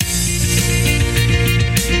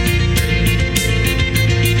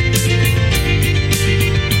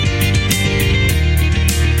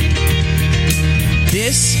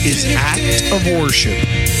of Worship,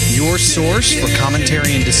 your source for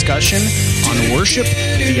commentary and discussion on worship,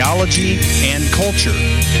 theology, and culture.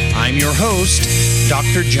 I'm your host,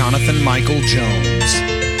 Dr. Jonathan Michael Jones.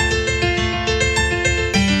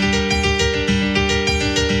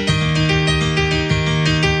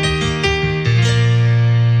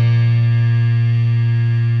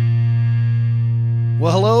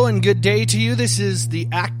 Well, hello and good day to you. This is the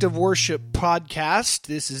Act of Worship podcast.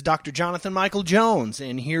 This is Dr. Jonathan Michael Jones,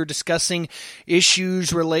 and here discussing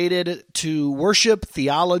issues related to worship,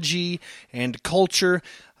 theology, and culture.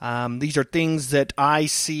 These are things that I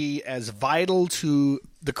see as vital to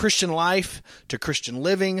the Christian life, to Christian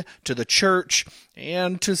living, to the church,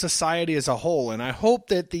 and to society as a whole. And I hope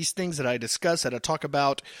that these things that I discuss, that I talk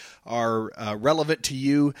about, are relevant to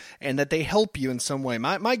you and that they help you in some way.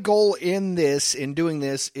 My goal in doing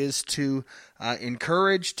this, is to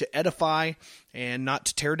encourage, to edify, and not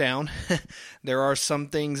to tear down. There are some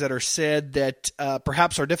things that are said that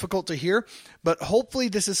perhaps are difficult to hear, but hopefully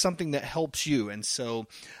this is something that helps you. And so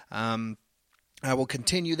I will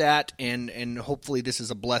continue that, and hopefully this is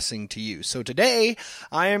a blessing to you. So today,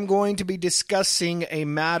 I am going to be discussing a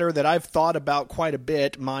matter that I've thought about quite a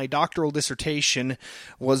bit. My doctoral dissertation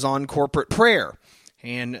was on corporate prayer.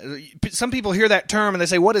 And some people hear that term and they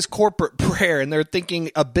say, what is corporate prayer? And they're thinking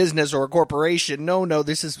a business or a corporation. No,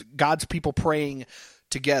 this is God's people praying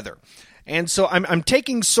together. And so I'm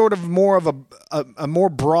taking sort of more of a more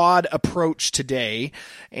broad approach today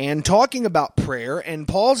and talking about prayer and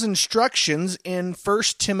Paul's instructions in 1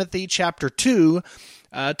 Timothy chapter 2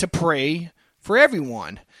 to pray for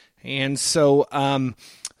everyone. And so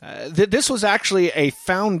this was actually a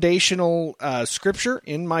foundational scripture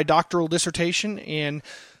in my doctoral dissertation, and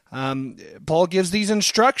Paul gives these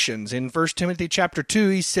instructions. In 1 Timothy chapter 2,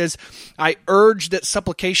 he says, I urge that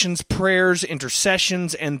supplications, prayers,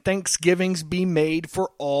 intercessions, and thanksgivings be made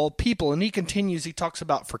for all people. And he continues, he talks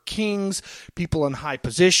about for kings, people in high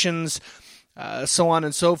positions, so on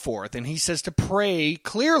and so forth. And he says to pray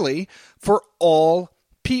clearly for all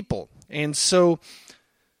people. And so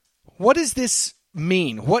what does this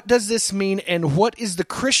mean? What does this mean, and what is the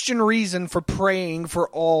Christian reason for praying for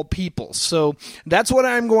all people? So that's what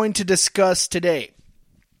I'm going to discuss today.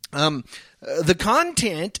 The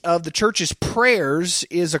content of the church's prayers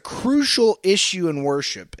is a crucial issue in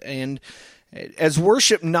worship, and as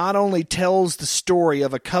worship not only tells the story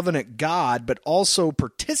of a covenant God, but also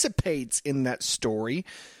participates in that story,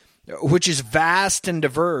 which is vast and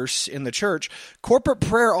diverse in the church, corporate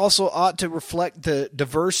prayer also ought to reflect the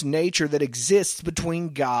diverse nature that exists between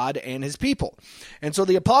God and his people. And so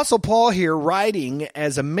the Apostle Paul here, writing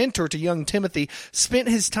as a mentor to young Timothy, spent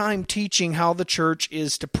his time teaching how the church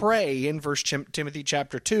is to pray in 1 Timothy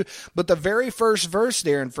chapter 2. But the very first verse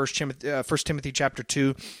there in 1 Timothy chapter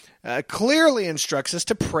 2 clearly instructs us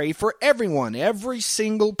to pray for everyone, every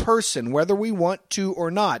single person, whether we want to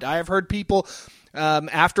or not. I have heard people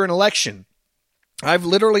after an election, I've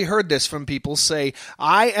literally heard this from people say,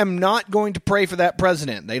 I am not going to pray for that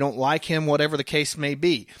president. They don't like him, whatever the case may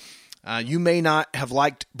be. You may not have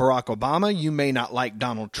liked Barack Obama. You may not like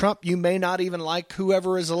Donald Trump. You may not even like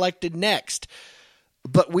whoever is elected next.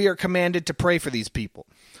 But we are commanded to pray for these people.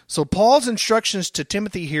 So Paul's instructions to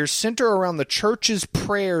Timothy here center around the church's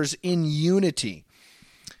prayers in unity.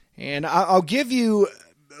 And I'll give you...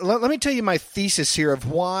 Let me tell you my thesis here of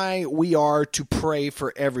why we are to pray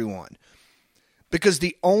for everyone. Because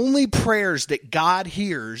the only prayers that God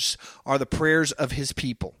hears are the prayers of his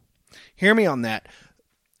people. Hear me on that.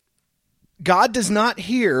 God does not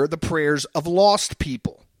hear the prayers of lost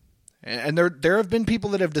people. And there have been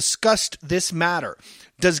people that have discussed this matter.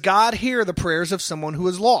 Does God hear the prayers of someone who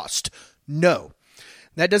is lost? No.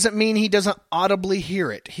 That doesn't mean he doesn't audibly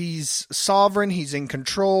hear it. He's sovereign, he's in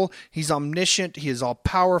control, he's omniscient, he is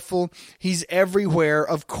all-powerful, he's everywhere.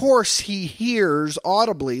 Of course, he hears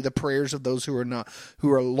audibly the prayers of those who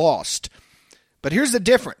are lost. But here's the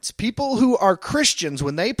difference. People who are Christians,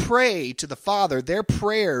 when they pray to the Father, their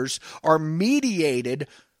prayers are mediated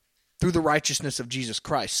through the righteousness of Jesus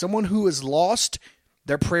Christ. Someone who is lost,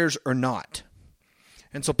 their prayers are not.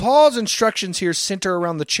 And so Paul's instructions here center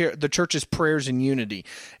around the church's prayers in unity.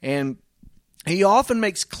 And he often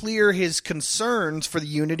makes clear his concerns for the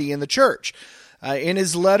unity in the church. In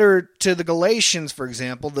his letter to the Galatians, for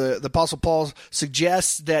example, the Apostle Paul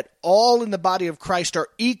suggests that all in the body of Christ are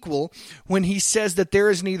equal when he says that there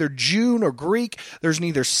is neither Jew nor Greek, there's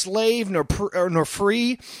neither slave nor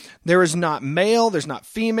free, there is not male, there's not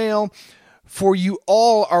female, for you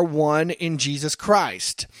all are one in Jesus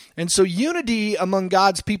Christ. And so unity among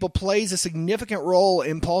God's people plays a significant role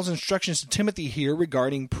in Paul's instructions to Timothy here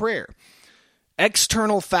regarding prayer.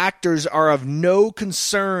 External factors are of no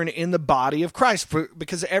concern in the body of Christ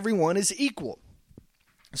because everyone is equal.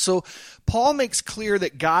 So Paul makes clear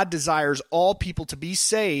that God desires all people to be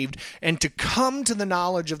saved and to come to the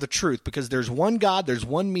knowledge of the truth, because there's one God, there's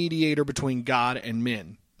one mediator between God and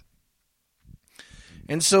men.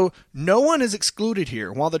 And so no one is excluded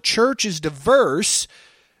here. While the church is diverse,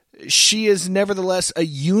 she is nevertheless a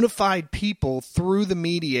unified people through the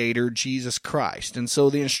mediator, Jesus Christ. And so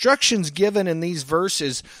the instructions given in these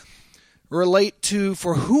verses relate to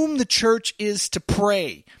for whom the church is to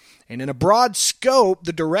pray. And in a broad scope,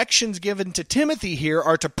 the directions given to Timothy here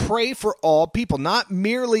are to pray for all people, not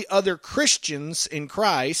merely other Christians in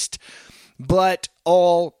Christ, but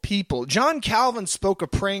all people. John Calvin spoke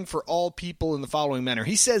of praying for all people in the following manner.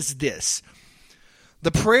 He says this: "The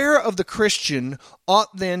prayer of the Christian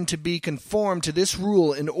ought then to be conformed to this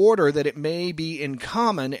rule in order that it may be in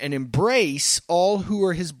common and embrace all who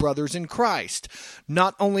are his brothers in Christ,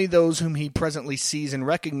 not only those whom he presently sees and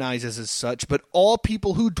recognizes as such, but all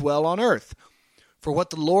people who dwell on earth. For what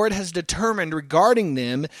the Lord has determined regarding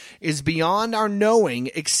them is beyond our knowing,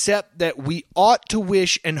 except that we ought to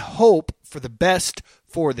wish and hope for the best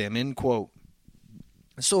for them." End quote.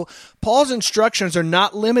 So Paul's instructions are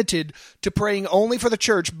not limited to praying only for the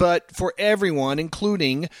church, but for everyone,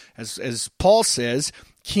 including, as Paul says,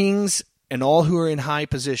 kings and all who are in high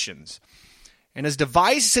positions. And as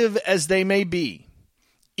divisive as they may be,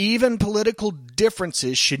 even political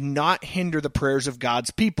differences should not hinder the prayers of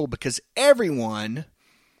God's people, because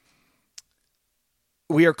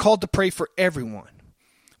we are called to pray for everyone.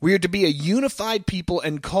 We are to be a unified people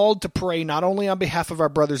and called to pray not only on behalf of our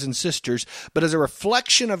brothers and sisters, but as a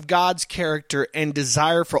reflection of God's character and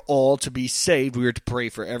desire for all to be saved. We are to pray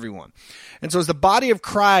for everyone. And so as the body of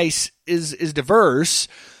Christ is diverse,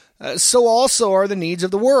 so also are the needs of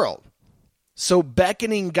the world. So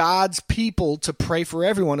beckoning God's people to pray for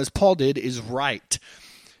everyone, as Paul did, is right.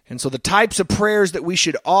 And so the types of prayers that we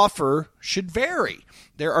should offer should vary.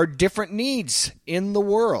 There are different needs in the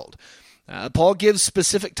world. Paul gives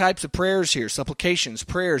specific types of prayers here: supplications,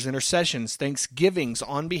 prayers, intercessions, thanksgivings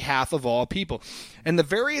on behalf of all people. And the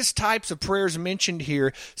various types of prayers mentioned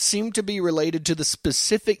here seem to be related to the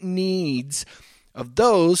specific needs of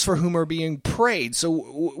those for whom are being prayed. So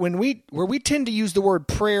where we tend to use the word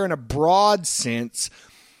prayer in a broad sense,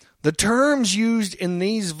 the terms used in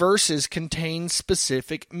these verses contain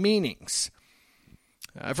specific meanings.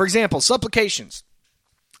 For example, supplications.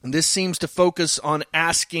 This seems to focus on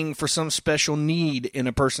asking for some special need in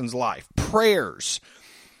a person's life. Prayers.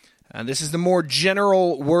 This is the more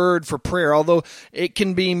general word for prayer, although it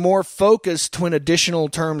can be more focused when additional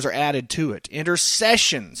terms are added to it.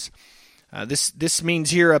 Intercessions. This means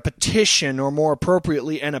here a petition, or more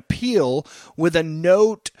appropriately, an appeal with a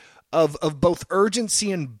note of both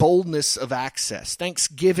urgency and boldness of access.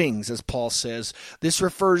 Thanksgivings, as Paul says. This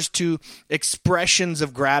refers to expressions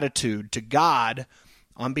of gratitude to God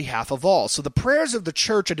on behalf of all. So the prayers of the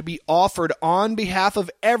church are to be offered on behalf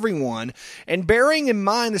of everyone, and bearing in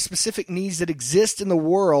mind the specific needs that exist in the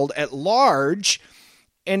world at large,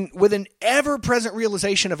 and with an ever-present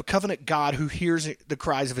realization of a covenant God who hears the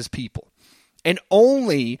cries of his people, and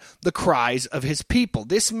only the cries of his people.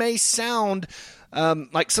 This may sound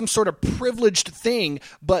like some sort of privileged thing,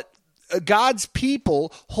 but God's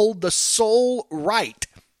people hold the sole right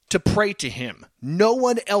to pray to him. No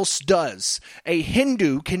one else does. A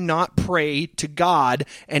Hindu cannot pray to God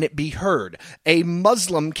and it be heard. A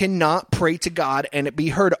Muslim cannot pray to God and it be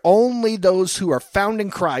heard. Only those who are found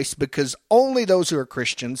in Christ, because only those who are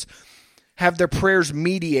Christians have their prayers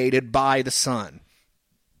mediated by the Son.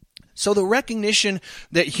 So the recognition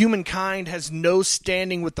that humankind has no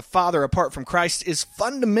standing with the Father apart from Christ is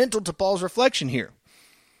fundamental to Paul's reflection here.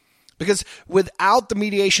 Because without the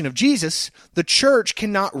mediation of Jesus, the church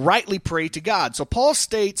cannot rightly pray to God. So Paul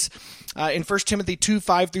states in 1 Timothy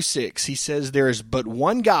 2:5-6, he says, "There is but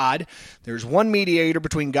one God, there is one mediator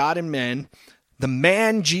between God and men, the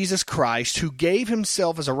man Jesus Christ, who gave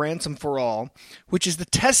himself as a ransom for all, which is the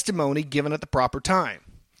testimony given at the proper time."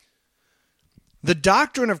 The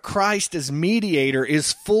doctrine of Christ as mediator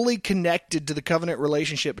is fully connected to the covenant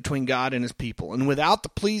relationship between God and his people. And without the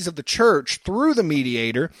pleas of the church through the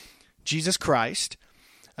mediator, Jesus Christ,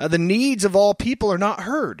 the needs of all people are not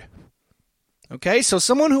heard. Okay, so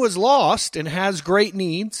someone who is lost and has great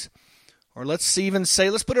needs, or let's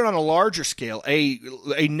put it on a larger scale,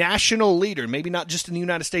 a national leader, maybe not just in the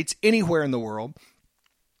United States, anywhere in the world,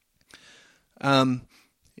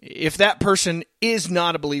 if that person is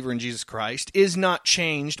not a believer in Jesus Christ, is not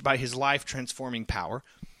changed by his life-transforming power,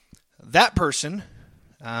 that person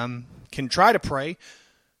can try to pray,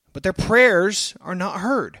 but their prayers are not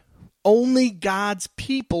heard. only God's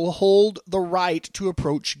people hold the right to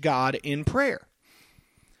approach God in prayer.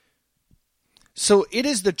 So it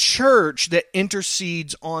is the church that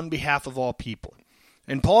intercedes on behalf of all people.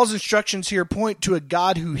 And Paul's instructions here point to a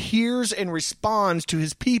God who hears and responds to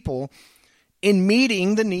his people in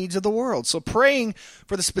meeting the needs of the world. So praying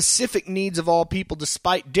for the specific needs of all people,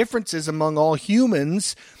 despite differences among all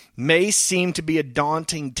humans, may seem to be a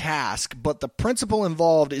daunting task, but the principle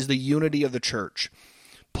involved is the unity of the church.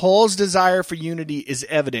 Paul's desire for unity is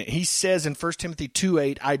evident. He says in 1 Timothy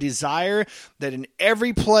 2:8, I desire that in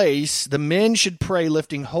every place the men should pray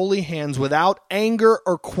lifting holy hands without anger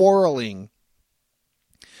or quarreling.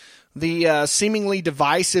 The seemingly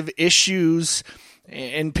divisive issues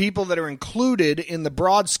and people that are included in the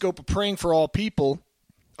broad scope of praying for all people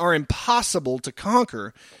are impossible to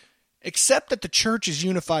conquer, except that the church is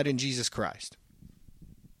unified in Jesus Christ.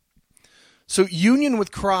 So union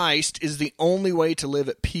with Christ is the only way to live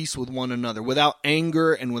at peace with one another, without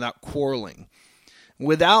anger and without quarreling.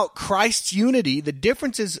 Without Christ's unity, the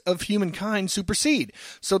differences of humankind supersede.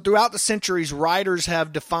 So throughout the centuries, writers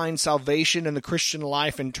have defined salvation and the Christian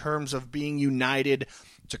life in terms of being united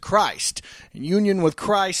to Christ. And union with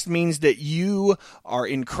Christ means that you are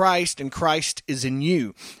in Christ and Christ is in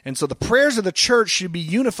you. And so the prayers of the church should be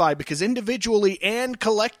unified because individually and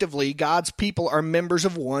collectively, God's people are members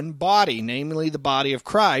of one body, namely the body of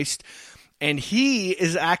Christ, and he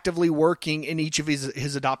is actively working in each of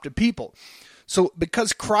his adopted people. So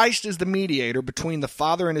because Christ is the mediator between the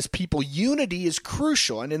Father and his people, unity is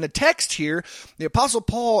crucial. And in the text here, the Apostle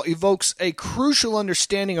Paul evokes a crucial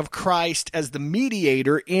understanding of Christ as the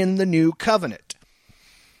mediator in the new covenant.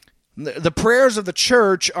 The prayers of the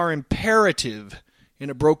church are imperative in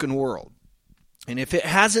a broken world. And if it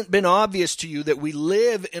hasn't been obvious to you that we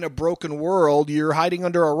live in a broken world, you're hiding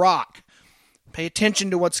under a rock. Pay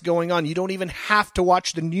attention to what's going on. You don't even have to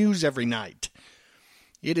watch the news every night.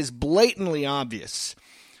 It is blatantly obvious.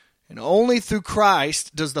 And only through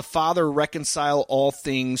Christ does the Father reconcile all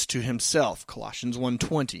things to himself. Colossians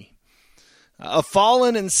 1:20. A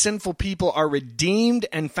fallen and sinful people are redeemed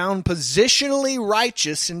and found positionally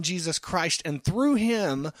righteous in Jesus Christ, and through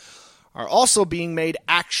him are also being made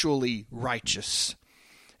actually righteous.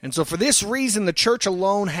 And so for this reason, the church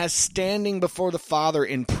alone has standing before the Father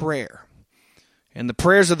in prayer. And the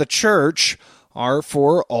prayers of the church are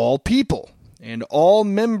for all people. And all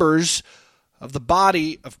members of the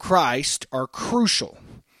body of Christ are crucial.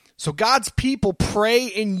 So God's people pray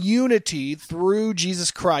in unity through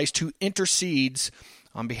Jesus Christ, who intercedes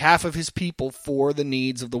on behalf of his people for the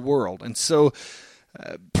needs of the world. And so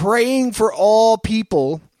praying for all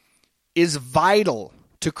people is vital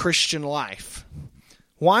to Christian life.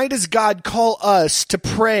 Why does God call us to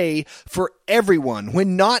pray for everyone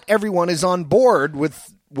when not everyone is on board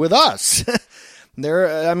with us?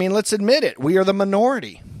 Let's admit it. We are the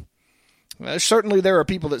minority. Certainly there are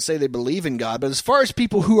people that say they believe in God, but as far as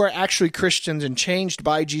people who are actually Christians and changed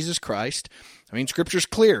by Jesus Christ, Scripture's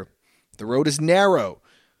clear. The road is narrow.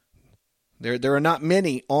 There are not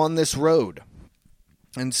many on this road.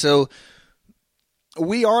 And so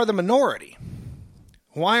we are the minority.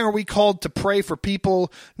 Why are we called to pray for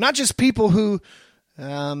people, not just people who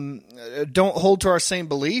don't hold to our same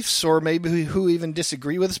beliefs or maybe who even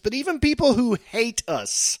disagree with us, but even people who hate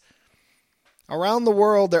us? Around the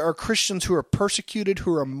world, there are Christians who are persecuted,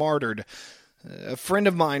 who are martyred. A friend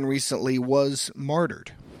of mine recently was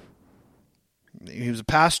martyred. He was a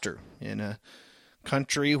pastor in a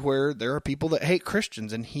country where there are people that hate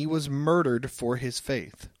Christians, and he was murdered for his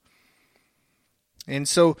faith. And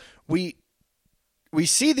so we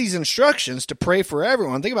see these instructions to pray for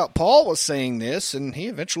everyone. Think about Paul was saying this, and he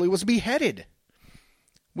eventually was beheaded.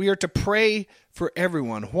 We are to pray for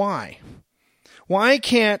everyone. Why? Why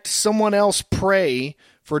can't someone else pray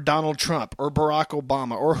for Donald Trump or Barack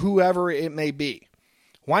Obama or whoever it may be?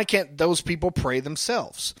 Why can't those people pray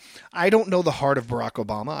themselves? I don't know the heart of Barack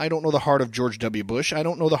Obama. I don't know the heart of George W. Bush. I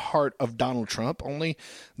don't know the heart of Donald Trump. Only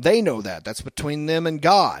they know that. That's between them and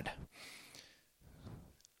God.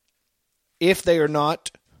 If they are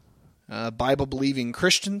not Bible-believing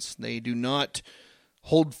Christians, they do not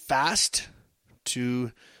hold fast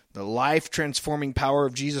to the life-transforming power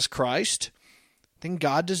of Jesus Christ, then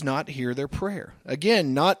God does not hear their prayer.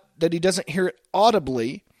 Again, not that he doesn't hear it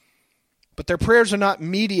audibly, but their prayers are not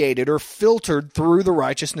mediated or filtered through the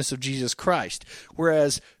righteousness of Jesus Christ,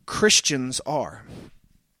 whereas Christians are.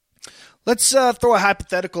 Let's throw a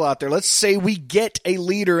hypothetical out there. Let's say we get a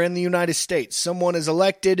leader in the United States. Someone is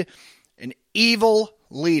elected, an evil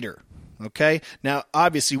leader. Okay. Now,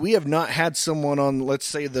 obviously, we have not had someone on, let's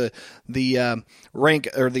say, the rank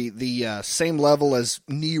or the same level as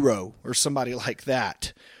Nero or somebody like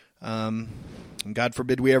that. And God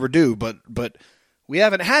forbid we ever do, but we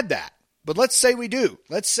haven't had that. But let's say we do.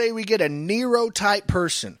 Let's say we get a Nero-type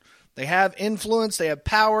person. They have influence, they have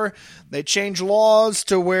power, they change laws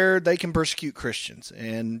to where they can persecute Christians,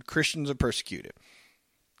 and Christians are persecuted.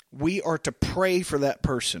 We are to pray for that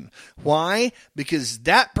person. Why? Because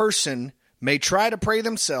that person may try to pray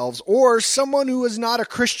themselves, or someone who is not a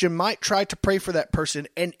Christian might try to pray for that person,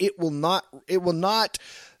 and it will not,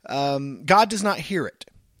 God does not hear it.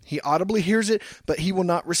 He audibly hears it, but he will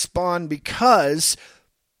not respond because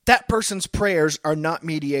that person's prayers are not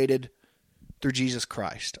mediated through Jesus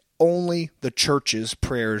Christ. Only the church's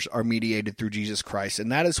prayers are mediated through Jesus Christ.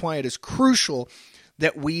 And that is why it is crucial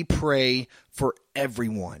that we pray for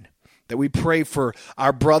everyone, that we pray for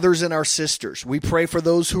our brothers and our sisters. We pray for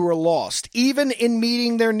those who are lost, even in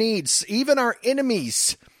meeting their needs, even our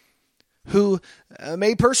enemies who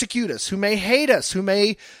may persecute us, who may hate us, who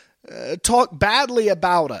may talk badly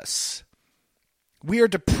about us. We are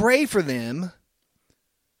to pray for them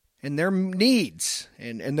and their needs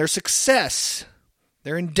and their success,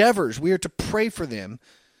 their endeavors. We are to pray for them,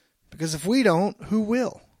 because if we don't, who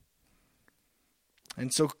will?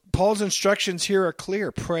 And so Paul's instructions here are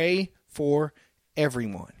clear. Pray for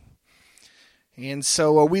everyone. And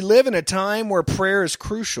so we live in a time where prayer is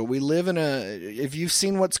crucial. We live in if you've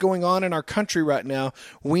seen what's going on in our country right now,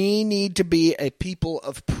 we need to be a people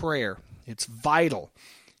of prayer. It's vital.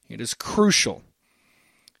 It is crucial.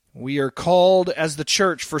 We are called as the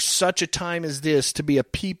church for such a time as this to be a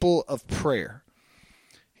people of prayer.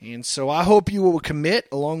 And so I hope you will commit,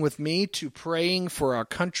 along with me, to praying for our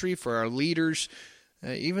country, for our leaders,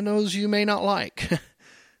 even those you may not like.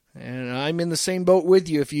 And I'm in the same boat with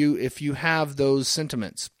you if you have those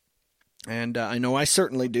sentiments. And I know I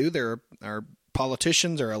certainly do. There are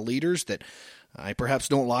politicians, there are leaders that I perhaps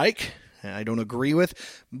don't like, I don't agree with,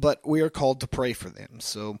 but we are called to pray for them.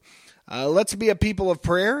 So let's be a people of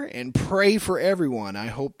prayer and pray for everyone. I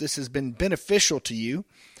hope this has been beneficial to you.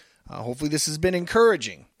 Hopefully this has been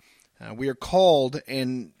encouraging. We are called,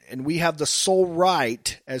 and we have the sole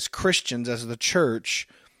right as Christians, as the church,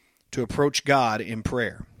 to approach God in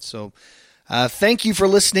prayer. So thank you for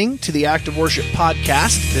listening to the Act of Worship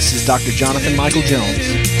podcast. This is Dr. Jonathan Michael Jones.